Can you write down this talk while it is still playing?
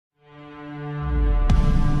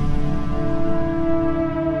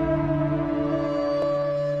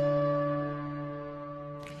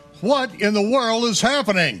what in the world is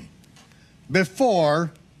happening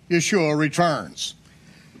before Yeshua returns.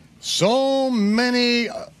 So many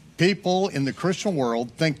people in the Christian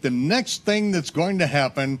world think the next thing that's going to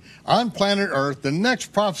happen on planet Earth, the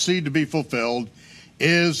next prophecy to be fulfilled,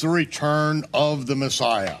 is the return of the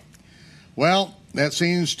Messiah. Well, that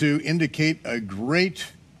seems to indicate a great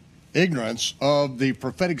ignorance of the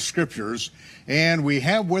prophetic scriptures, and we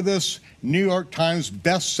have with us New York Times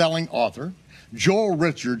best-selling author Joel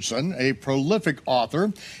Richardson, a prolific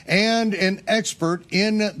author and an expert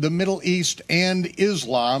in the Middle East and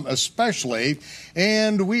Islam especially,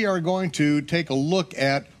 and we are going to take a look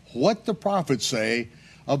at what the prophets say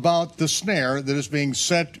about the snare that is being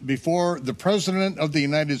set before the President of the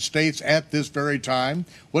United States at this very time,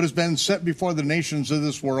 what has been set before the nations of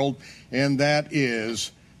this world, and that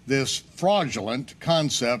is this fraudulent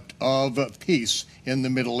concept of peace in the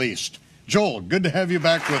Middle East. Joel, good to have you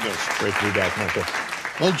back with us. Great to be back, Michael.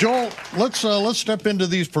 Well, Joel, let's step into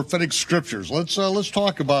these prophetic scriptures. Let's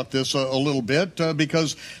talk about this a little bit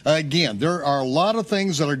because, again, there are a lot of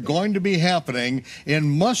things that are going to be happening and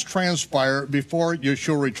must transpire before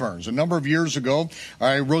Yeshua returns. A number of years ago,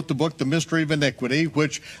 I wrote the book, The Mystery of Iniquity,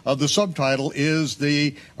 which the subtitle is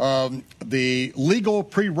the legal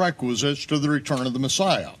prerequisites to the return of the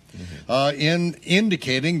Messiah. In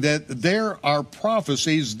indicating that there are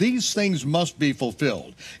prophecies, these things must be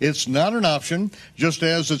fulfilled. It's not an option, just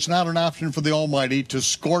as it's not an option for the Almighty to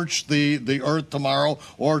scorch the earth tomorrow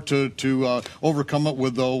or to overcome it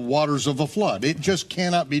with the waters of a flood. It just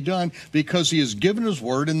cannot be done because he has given his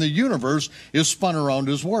word and the universe is spun around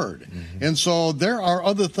his word. And so there are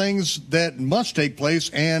other things that must take place,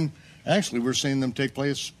 and actually we're seeing them take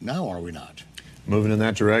place now, are we not? Moving in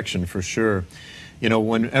that direction for sure. You know,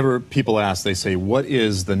 whenever people ask, they say, what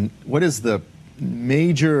is the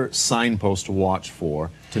major signpost to watch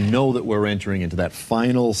for to know that we're entering into that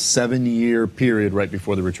final 7-year period right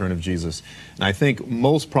before the return of Jesus? And I think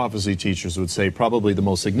most prophecy teachers would say probably the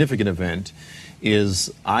most significant event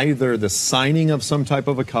is either the signing of some type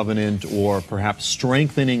of a covenant or perhaps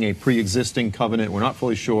strengthening a pre-existing covenant. We're not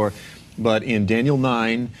fully sure. But in Daniel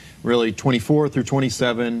 9, really 24 through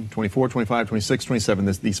 27, 24, 25, 26, 27,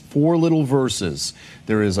 these 4 little verses,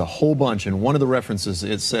 there is a whole bunch. And one of the references,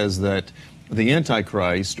 it says that the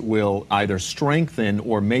Antichrist will either strengthen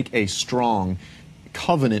or make a strong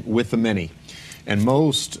covenant with the many. And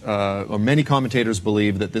many commentators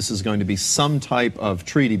believe that this is going to be some type of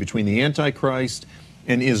treaty between the Antichrist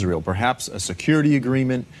and Israel, perhaps a security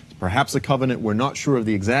agreement, perhaps a covenant. We're not sure of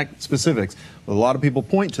the exact specifics, but a lot of people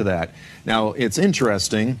point to that. Now, it's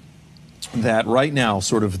interesting that right now,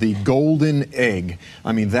 sort of the golden egg,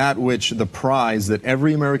 I mean, that which the prize that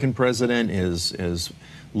every American president is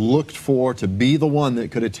looked for to be the one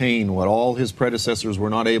that could attain what all his predecessors were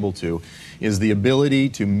not able to, is the ability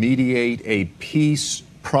to mediate a peace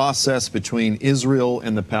process between Israel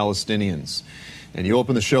and the Palestinians. And you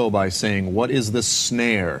open the show by saying, what is the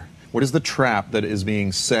snare? What is the trap that is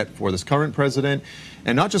being set for this current president,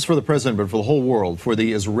 and not just for the president, but for the whole world, for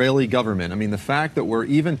the Israeli government? I mean, the fact that we're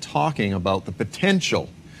even talking about the potential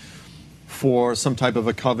for some type of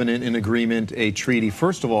a covenant, an agreement, a treaty.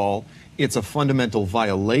 First of all, it's a fundamental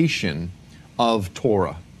violation of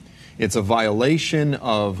Torah. It's a violation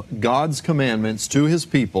of God's commandments to his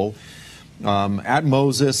people at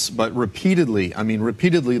Moses, but repeatedly,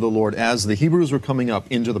 repeatedly the Lord, as the Hebrews were coming up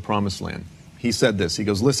into the promised land, he said this. He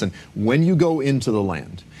goes, listen, when you go into the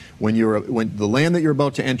land, when the land that you're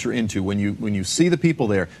about to enter into, when you see the people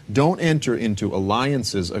there, don't enter into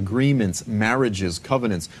alliances, agreements, marriages,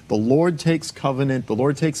 covenants. The Lord takes covenant, the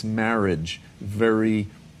Lord takes marriage very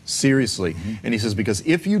seriously. And he says, because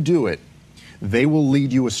if you do it, they will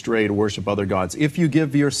lead you astray to worship other gods. If you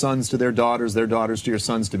give your sons to their daughters to your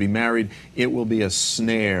sons to be married, it will be a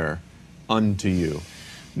snare unto you.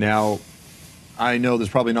 Now, I know there's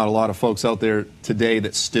probably not a lot of folks out there today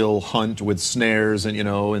that still hunt with snares and,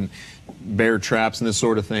 and bear traps and this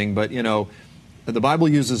sort of thing. But, the Bible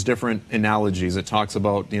uses different analogies. It talks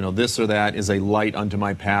about, this or that is a light unto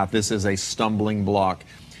my path. This is a stumbling block.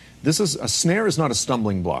 A snare is not a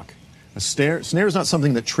stumbling block. A snare is not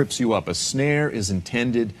something that trips you up. A snare is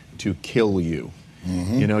intended to kill you.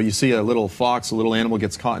 You see a little fox, a little animal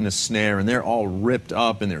gets caught in a snare, and they're all ripped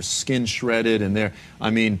up and their skin shredded, and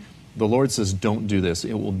the Lord says, don't do this.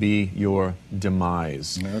 It will be your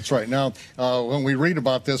demise. That's right. Now, when we read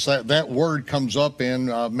about this, that word comes up in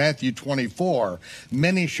Matthew 24.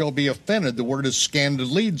 Many shall be offended. The word is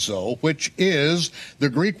scandalizo, which is the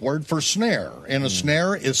Greek word for snare. And a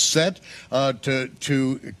snare is set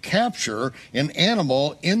to capture an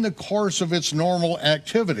animal in the course of its normal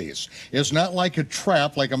activities. It's not like a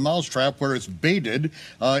trap, like a mouse trap, where it's baited.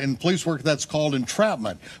 In police work, that's called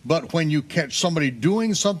entrapment. But when you catch somebody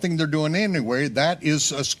doing something they're doing anyway, that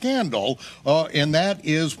is a scandal, and that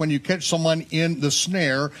is when you catch someone in the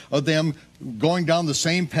snare of them going down the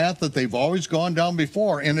same path that they've always gone down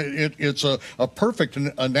before. And it's a perfect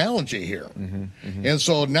analogy here. And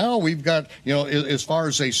so now we've got, as far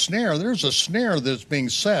as a snare, there's a snare that's being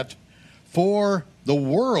set for the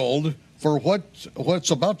world for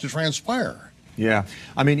what's about to transpire. Yeah.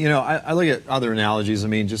 I mean, I look at other analogies. I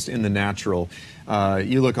mean, just in the natural.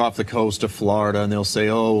 You look off the coast of Florida and they'll say,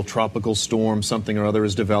 oh, tropical storm, something or other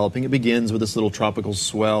is developing. It begins with this little tropical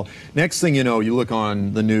swell. Next thing you know, you look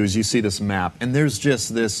on the news, you see this map, and there's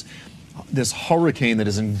just this hurricane that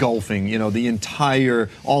is engulfing, all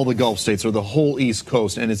the Gulf states or the whole East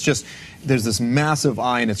Coast. And it's just, there's this massive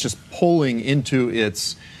eye, and it's just pulling into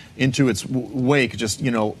its wake, just,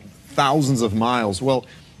 thousands of miles. Well,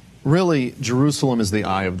 really, Jerusalem is the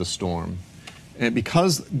eye of the storm. And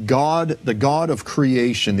because God, the God of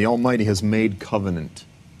creation, the Almighty, has made covenant,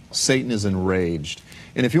 Satan is enraged.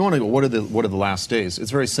 And if you want to go, what are the last days?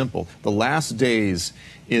 It's very simple. The last days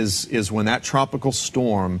is when that tropical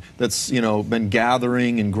storm that's been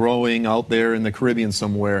gathering and growing out there in the Caribbean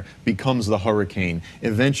somewhere becomes the hurricane.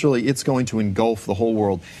 Eventually, it's going to engulf the whole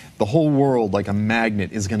world. The whole world, like a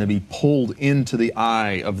magnet, is going to be pulled into the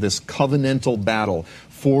eye of this covenantal battle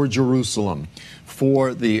for Jerusalem,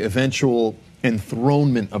 for the eventual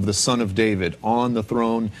enthronement of the Son of David on the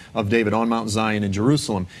throne of David on Mount Zion in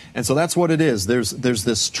Jerusalem. And so that's what it is. There's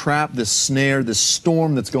this trap, this snare, this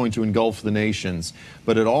storm that's going to engulf the nations.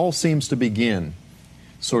 But it all seems to begin,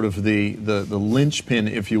 sort of the linchpin,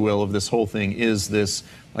 if you will, of this whole thing is this,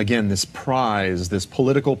 again, this prize, this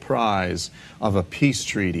political prize of a peace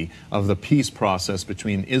treaty, of the peace process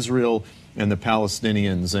between Israel and the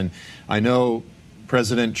Palestinians. And I know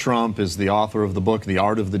President Trump is the author of the book, The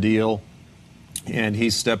Art of the Deal. And he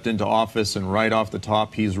stepped into office, and right off the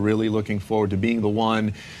top, he's really looking forward to being the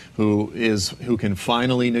one who can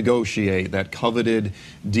finally negotiate that coveted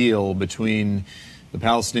deal between the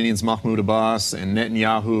Palestinians, Mahmoud Abbas, and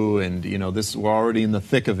Netanyahu. And we're already in the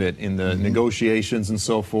thick of it, in the negotiations and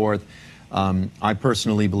so forth. I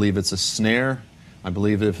personally believe it's a snare. I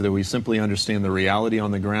believe if we simply understand the reality on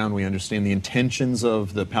the ground, we understand the intentions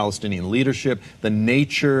of the Palestinian leadership, the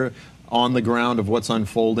nature on the ground of what's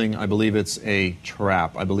unfolding, I believe it's a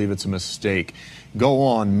trap. I believe it's a mistake. Go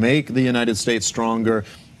on, make the United States stronger,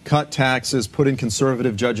 cut taxes, put in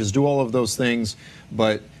conservative judges, do all of those things.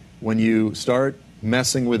 But when you start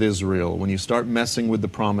messing with Israel, when you start messing with the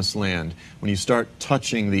Promised Land, when you start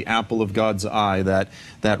touching the apple of God's eye, that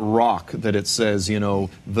rock that it says,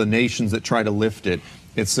 the nations that try to lift it,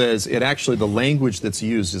 it says, the language that's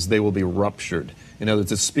used is they will be ruptured. In other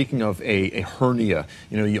words, it's speaking of a hernia.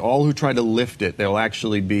 All who try to lift it, they'll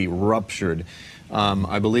actually be ruptured.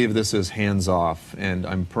 I believe this is hands off, and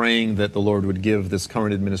I'm praying that the Lord would give this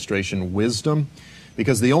current administration wisdom,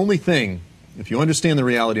 because the only thing, if you understand the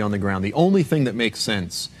reality on the ground, the only thing that makes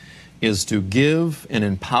sense is to give and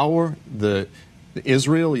empower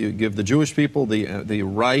Israel, you give the Jewish people the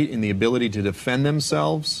right and the ability to defend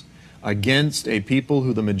themselves against a people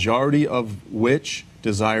who the majority of which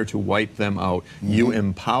desire to wipe them out. You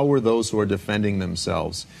empower those who are defending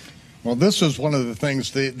themselves. Well, this is one of the things,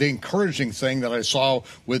 the encouraging thing that I saw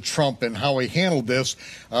with Trump and how he handled this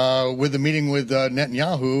with the meeting with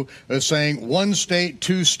Netanyahu, saying one state,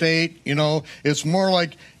 two state, it's more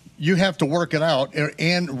like you have to work it out,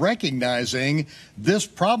 and recognizing this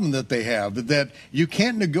problem that they have, that you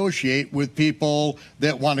can't negotiate with people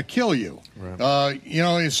that want to kill you. Right.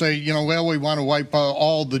 You say, well, we want to wipe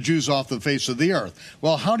all the Jews off the face of the earth.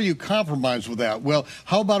 Well, how do you compromise with that? Well,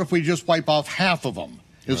 how about if we just wipe off half of them?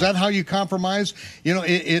 Is that how you compromise?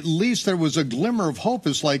 At least there was a glimmer of hope.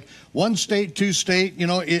 It's like one state, two state,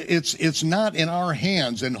 it's not in our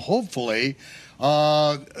hands. And hopefully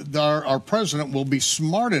our president will be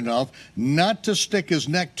smart enough not to stick his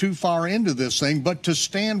neck too far into this thing, but to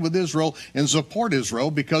stand with Israel and support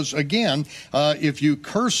Israel. Because, again, if you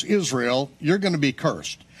curse Israel, you're going to be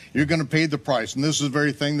cursed. you're going to pay the price. And this is the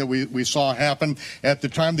very thing that we saw happen at the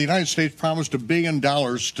time the United States promised $1 billion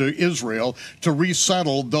to Israel to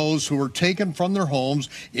resettle those who were taken from their homes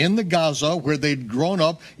in the Gaza, where they'd grown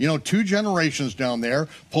up, 2 generations down there,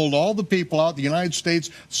 pulled all the people out. The United States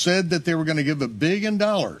said that they were going to give $1 billion.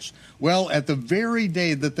 Well, at the very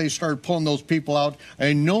day that they started pulling those people out,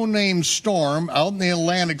 a no-name storm out in the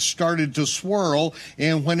Atlantic started to swirl,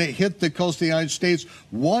 and when it hit the coast of the United States,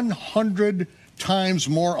 100 times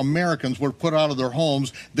more Americans were put out of their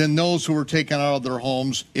homes than those who were taken out of their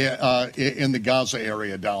homes in the Gaza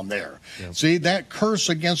area down there. Yep. See, that curse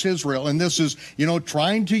against Israel, and this is,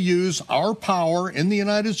 trying to use our power in the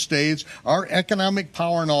United States, our economic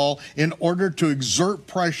power and all, in order to exert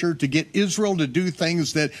pressure to get Israel to do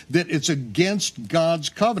things that it's against God's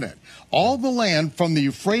covenant. All the land from the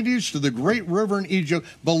Euphrates to the great river in Egypt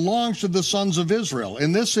belongs to the sons of Israel.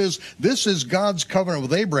 And this is God's covenant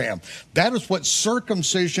with Abraham. That is what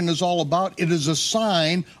circumcision is all about. It is a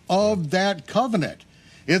sign of that covenant.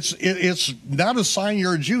 It's not a sign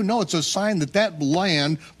you're a Jew. No, it's a sign that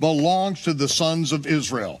land belongs to the sons of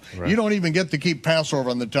Israel. Right. You don't even get to keep Passover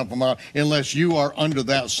on the Temple Mount unless you are under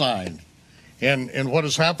that sign. And what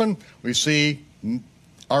has happened? We see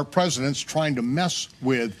our president's trying to mess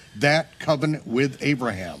with that covenant with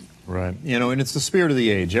Abraham. Right. And it's the spirit of the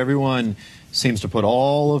age. Everyone seems to put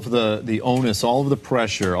all of the onus, all of the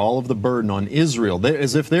pressure, all of the burden on Israel,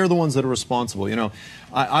 as if they're the ones that are responsible.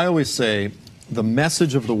 I always say the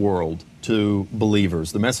message of the world to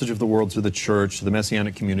believers, the message of the world to the church, to the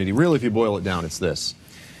Messianic community, really, if you boil it down, it's this: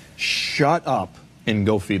 shut up and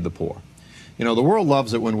go feed the poor. The world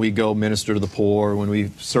loves it when we go minister to the poor, when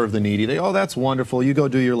we serve the needy. Oh, that's wonderful. You go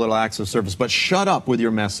do your little acts of service, but shut up with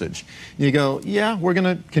your message. And you go, yeah, we're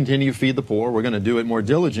going to continue to feed the poor. We're going to do it more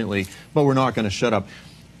diligently, but we're not going to shut up.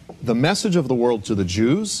 The message of the world to the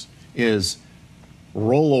Jews is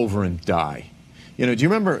roll over and die. Do you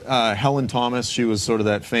remember Helen Thomas? She was sort of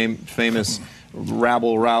that famous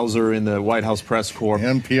rabble-rouser in the White House press corps.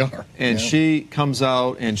 NPR. And yeah. She comes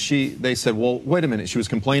out and they said, well, wait a minute. She was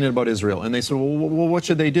complaining about Israel. And they said, well, what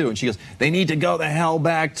should they do? And she goes, they need to go the hell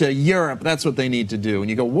back to Europe. That's what they need to do. And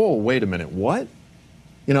you go, whoa, wait a minute, what?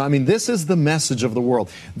 This is the message of the world.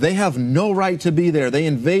 They have no right to be there. They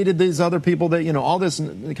invaded these other people, all this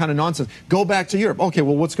kind of nonsense. Go back to Europe. Okay,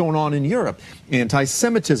 well, what's going on in Europe?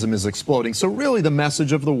 Anti-Semitism is exploding. So really the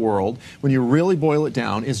message of the world, when you really boil it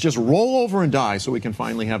down, is just roll over and die so we can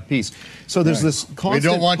finally have peace. So there's this constant We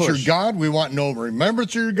don't want push. your God. We want no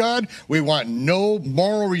remembrance of your God. We want no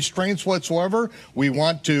moral restraints whatsoever. We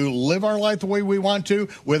want to live our life the way we want to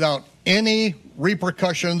without any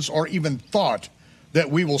repercussions or even thought that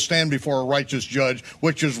we will stand before a righteous judge,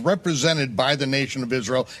 which is represented by the nation of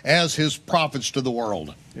Israel as his prophets to the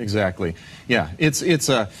world. Exactly. Yeah,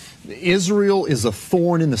 Israel is a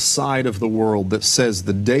thorn in the side of the world that says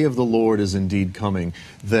the day of the Lord is indeed coming.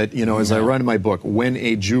 That, as I write in my book, when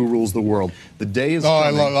a Jew rules the world, the day is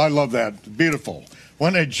coming. I love that. Beautiful.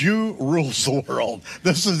 When a Jew rules the world.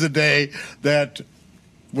 This is the day that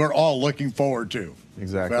we're all looking forward to.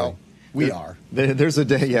 Exactly. Well, we are. There's a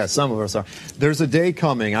day, yeah, some of us are. There's a day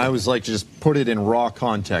coming, I always like to just put it in raw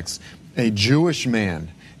context. A Jewish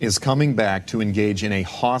man is coming back to engage in a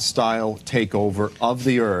hostile takeover of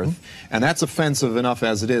the earth. And that's offensive enough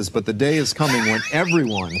as it is, but the day is coming when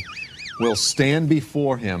everyone will stand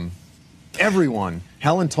before him. Everyone.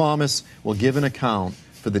 Helen Thomas will give an account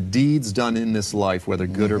for the deeds done in this life, whether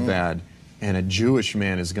good or bad. And a Jewish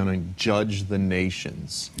man is going to judge the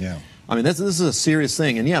nations. Yeah. This is a serious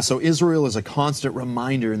thing. And yeah, so Israel is a constant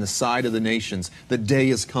reminder in the side of the nations. The day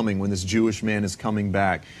is coming when this Jewish man is coming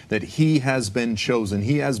back, that he has been chosen,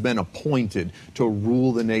 he has been appointed to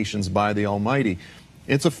rule the nations by the Almighty.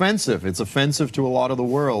 It's offensive. It's offensive to a lot of the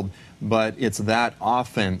world, but it's that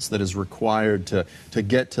offense that is required to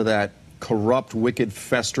get to that corrupt, wicked,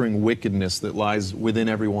 festering wickedness that lies within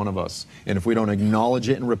every one of us. And if we don't acknowledge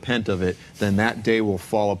it and repent of it, then that day will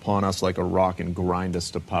fall upon us like a rock and grind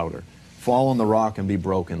us to powder. Fall on the rock and be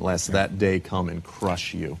broken, lest that day come and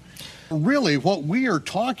crush you. Really, what we are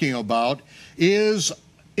talking about is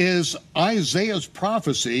Isaiah's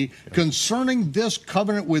prophecy concerning this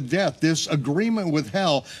covenant with death, this agreement with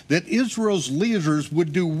hell, that Israel's leaders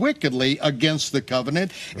would do wickedly against the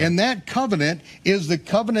covenant. Right. And that covenant is the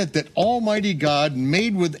covenant that Almighty God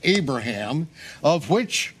made with Abraham, of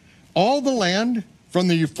which all the land from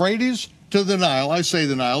the Euphrates to the Nile, I say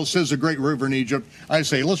the Nile, it says the great river in Egypt, I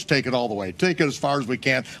say let's take it all the way. Take it as far as we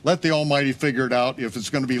can. Let the Almighty figure it out if it's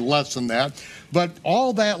going to be less than that. But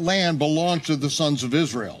all that land belongs to the sons of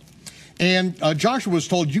Israel. And Joshua was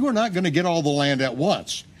told, you are not going to get all the land at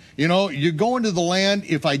once. You know, you go into the land,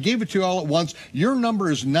 if I gave it to you all at once, your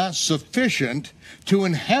number is not sufficient to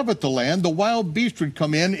inhabit the land. The wild beast would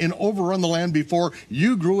come in and overrun the land before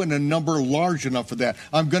you grew in a number large enough for that.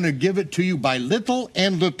 I'm going to give it to you by little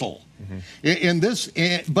and little. In this,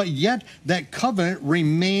 but yet that covenant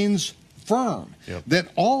remains firm. Yep. That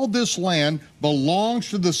all this land belongs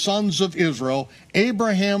to the sons of Israel,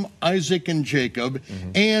 Abraham, Isaac, and Jacob,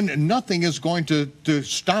 and nothing is going to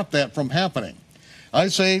stop that from happening. I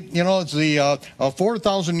say, you know, it's the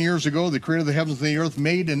 4,000 years ago, the creator of the heavens and the earth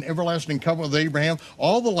made an everlasting covenant with Abraham.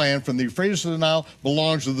 All the land from the Euphrates to the Nile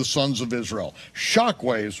belongs to the sons of Israel.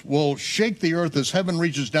 Shockwaves will shake the earth as heaven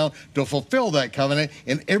reaches down to fulfill that covenant,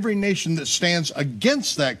 and every nation that stands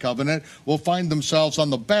against that covenant will find themselves on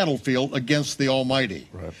the battlefield against the Almighty.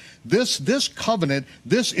 Right. This covenant,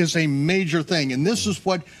 this is a major thing, and this is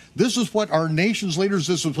what our nation's leaders,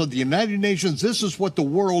 this is what the United Nations, this is what the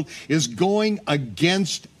world is going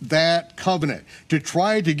against that covenant, to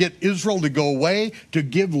try to get Israel to go away, to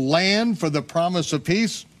give land for the promise of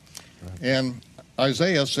peace. Right. And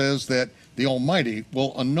Isaiah says that the Almighty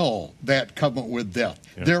will annul that covenant with death.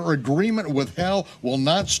 Yeah. Their agreement with hell will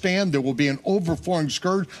not stand. There will be an overflowing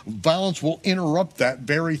scourge. Violence will interrupt that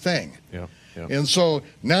very thing. Yeah. Yeah. And so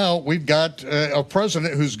now we've got a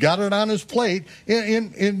president who's got it on his plate.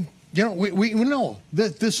 You know, we know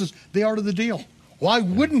that this is the art of the deal. Why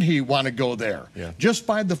wouldn't he want to go there? Yeah. Just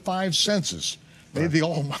by the five senses. May the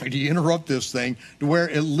Almighty interrupt this thing to where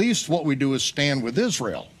at least what we do is stand with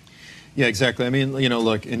Israel. Yeah, exactly. I mean, you know,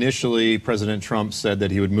 look, initially President Trump said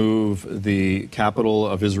that he would move the capital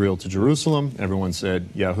of Israel to Jerusalem. Everyone said,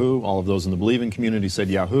 Yahoo. All of those in the believing community said,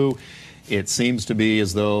 Yahoo. It seems to be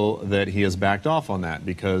as though that he has backed off on that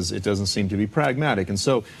because it doesn't seem to be pragmatic. And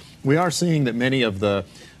so we are seeing that many of the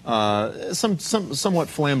somewhat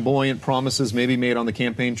flamboyant promises maybe made on the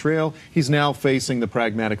campaign trail, he's now facing the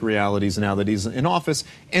pragmatic realities now that he's in office.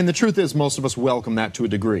 And the truth is most of us welcome that to a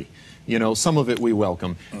degree. You know, some of it we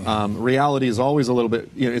welcome. Reality is always a little bit,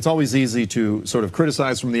 you know, it's always easy to sort of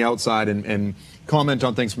criticize from the outside and comment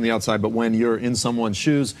on things from the outside, but when you're in someone's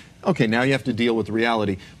shoes, okay, now you have to deal with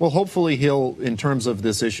reality. Well, hopefully he'll, in terms of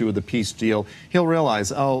this issue of the peace deal, he'll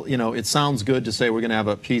realize, oh, you know, it sounds good to say we're going to have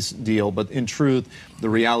a peace deal, but in truth, the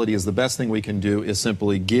reality is the best thing we can do is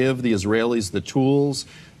simply give the Israelis the tools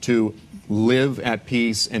to live at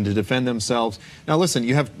peace and to defend themselves. Now, listen,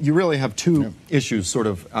 you really have two issues sort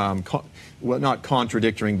of, well, not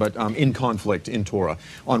contradicting, but in conflict in Torah.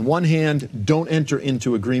 On one hand, don't enter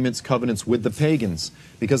into agreements, covenants with the pagans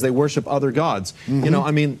because they worship other gods. You know,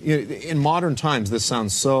 I mean, in modern times, this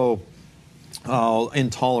sounds so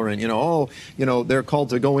intolerant. You know, they're called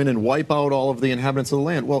to go in and wipe out all of the inhabitants of the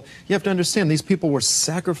land. Well, you have to understand, these people were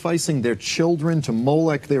sacrificing their children to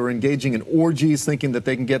Molech. They were engaging in orgies, thinking that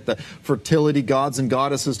they can get the fertility gods and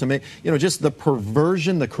goddesses to make, you know, just the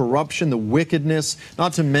perversion, the corruption, the wickedness,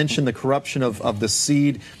 not to mention the corruption of the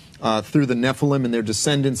seed through the Nephilim and their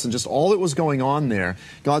descendants and just all that was going on there.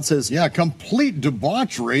 God says... Yeah, complete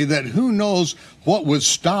debauchery that who knows what was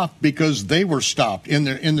stopped because they were stopped in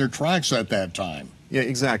their tracks at that time. Yeah,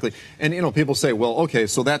 exactly. And, you know, people say, well, okay,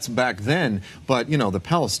 so that's back then. But, you know, the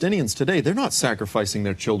Palestinians today, they're not sacrificing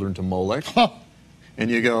their children to Molech.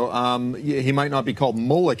 And you go, he might not be called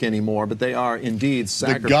Molech anymore, but they are indeed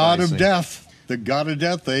sacrificing. The god of death. The god of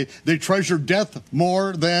death. They treasure death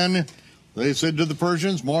more than... They said to the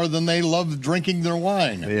Persians, more than they loved drinking their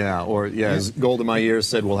wine. Yeah, or, as Gold in My Ears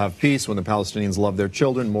said, we'll have peace when the Palestinians love their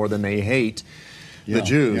children more than they hate the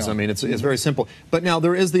Jews. I mean, it's very simple. But now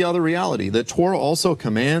there is the other reality. The Torah also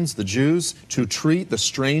commands the Jews to treat the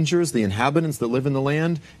strangers, the inhabitants that live in the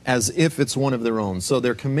land, as if it's one of their own. So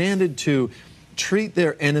they're commanded to treat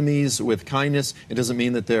their enemies with kindness. It doesn't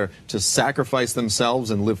mean that they're to sacrifice themselves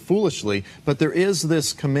and live foolishly, but there is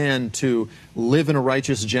this command to live in a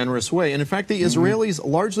righteous, generous way. And in fact, the Israelis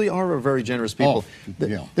largely are a very generous people.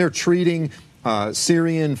 They're treating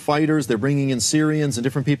Syrian fighters, they're bringing in Syrians and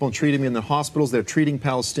different people and treating them in the hospitals, they're treating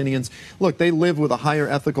Palestinians. Look, they live with a higher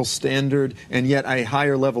ethical standard and yet a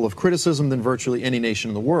higher level of criticism than virtually any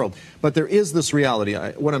nation in the world. But there is this reality.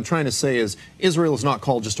 What I'm trying to say is Israel is not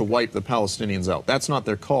called just to wipe the Palestinians out. That's not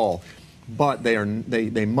their call. But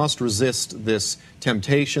they must resist this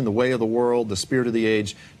temptation, the way of the world, the spirit of the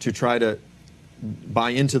age, to try to buy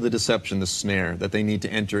into the deception, the snare, that they need to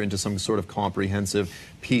enter into some sort of comprehensive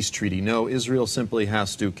peace treaty. No, Israel simply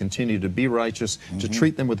has to continue to be righteous, to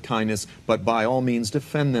treat them with kindness, but by all means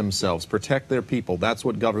defend themselves, protect their people. That's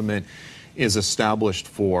what government is established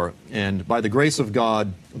for. And by the grace of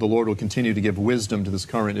God, the Lord will continue to give wisdom to this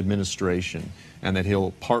current administration, and that He'll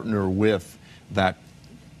partner with that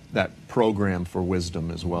program for wisdom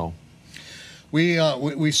as well.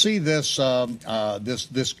 we see this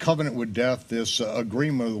this covenant with death, this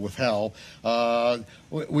agreement with hell.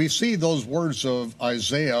 We see those words of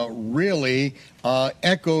Isaiah really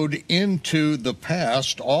echoed into the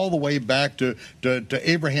past, all the way back to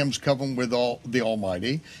Abraham's covenant with the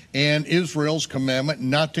Almighty, and Israel's commandment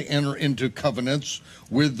not to enter into covenants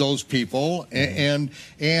with those people. And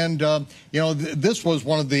this was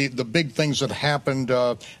one of the big things that happened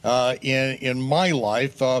in my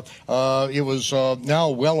life. It was now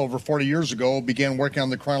well over 40 years ago. Began working on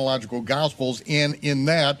the chronological Gospels, and in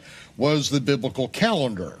that was the biblical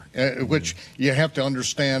calendar, which you have to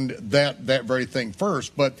understand that very thing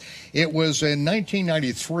first. But it was in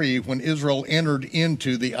 1993 when Israel entered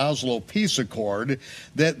into the Oslo Peace Accord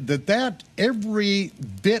that every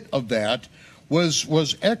bit of that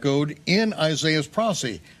was echoed in Isaiah's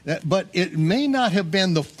prophecy. But it may not have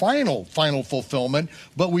been the final fulfillment,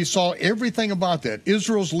 but we saw everything about that.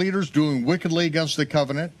 Israel's leaders doing wickedly against the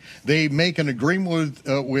covenant. They make an agreement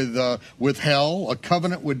with hell, a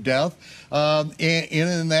covenant with death. And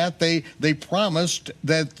in that, they promised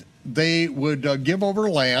that they would give over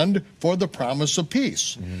land for the promise of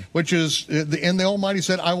peace, which is, and the Almighty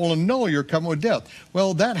said, I will annul your covenant with death.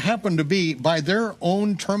 Well, that happened to be, by their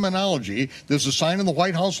own terminology, there's a sign in the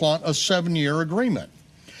White House lawn, a 7-year agreement.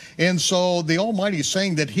 And so the Almighty is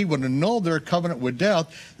saying that he would annul their covenant with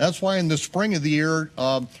death. That's why in the spring of the year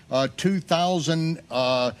 2000,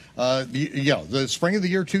 the spring of the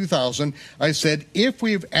year 2000, I said, if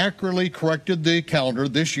we've accurately corrected the calendar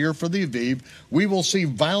this year for the Aviv, we will see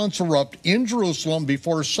violence erupt in Jerusalem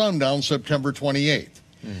before sundown, September 28th.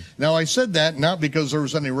 Now, I said that not because there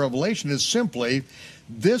was any revelation. It's simply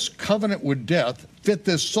this covenant with death fit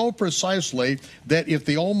this so precisely that if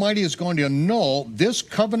the Almighty is going to annul this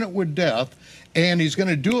covenant with death, and he's going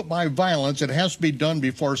to do it by violence, it has to be done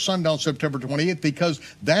before sundown, September 28th, because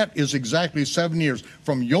that is exactly 7 years.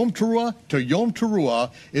 From Yom Teruah to Yom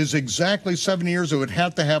Teruah is exactly 7 years. It would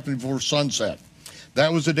have to happen before sunset.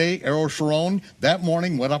 That was the day Aaron Sharon that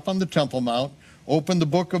morning went up on the Temple Mount, opened the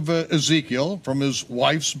book of Ezekiel from his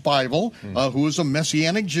wife's Bible, who was a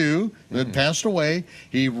Messianic Jew that had passed away.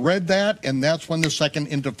 He read that, and that's when the second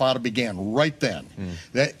intifada began, right then.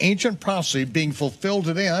 That ancient prophecy being fulfilled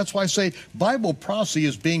today. And that's why I say Bible prophecy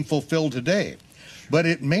is being fulfilled today. But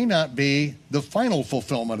it may not be the final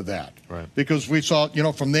fulfillment of that. Right. Because we saw,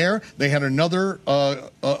 from there, they had another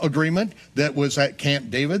agreement that was at Camp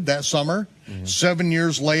David that summer. 7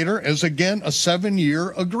 years later, is again a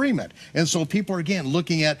 7-year agreement. And so people are again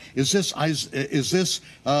looking at, is this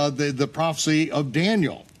the prophecy of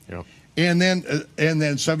Daniel? Yep. And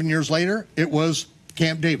then 7 years later, it was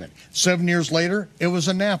Camp David. 7 years later, it was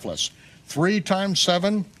Annapolis. 3 times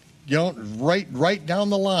 7, right down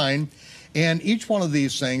the line. And each one of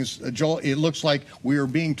these things, Joel, it looks like we are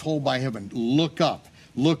being told by heaven, look up.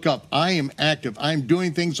 Look up. I am active. I'm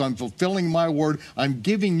doing things. I'm fulfilling my word. I'm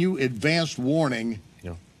giving you advanced warning,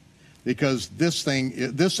 because this thing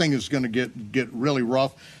is going to get really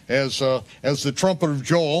rough. As the trumpet of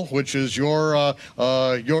Joel, which is your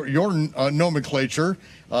nomenclature,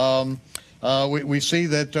 we see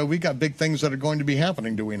that we got big things that are going to be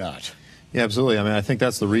happening. Do we not? Yeah, absolutely. I mean, I think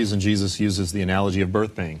that's the reason Jesus uses the analogy of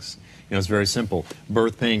birth pangs. It's very simple.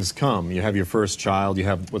 Birth pains come. You have your first child. You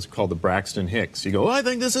have what's called the Braxton Hicks. You go, I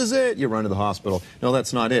think this is it. You run to the hospital. No,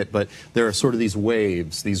 that's not it. But there are sort of these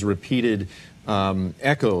waves, these repeated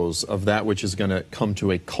echoes of that which is going to come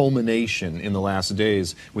to a culmination in the last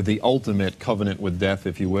days with the ultimate covenant with death,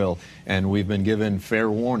 if you will. And we've been given fair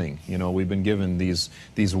warning. We've been given these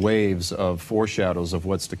waves of foreshadows of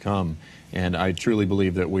what's to come. And I truly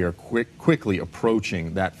believe that we are quickly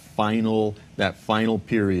approaching that final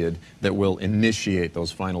period that will initiate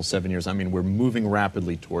those final 7 years. I mean, we're moving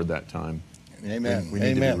rapidly toward that time. Amen.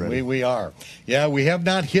 Amen. We are. Yeah, we have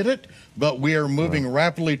not hit it, but we are moving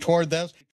rapidly toward that.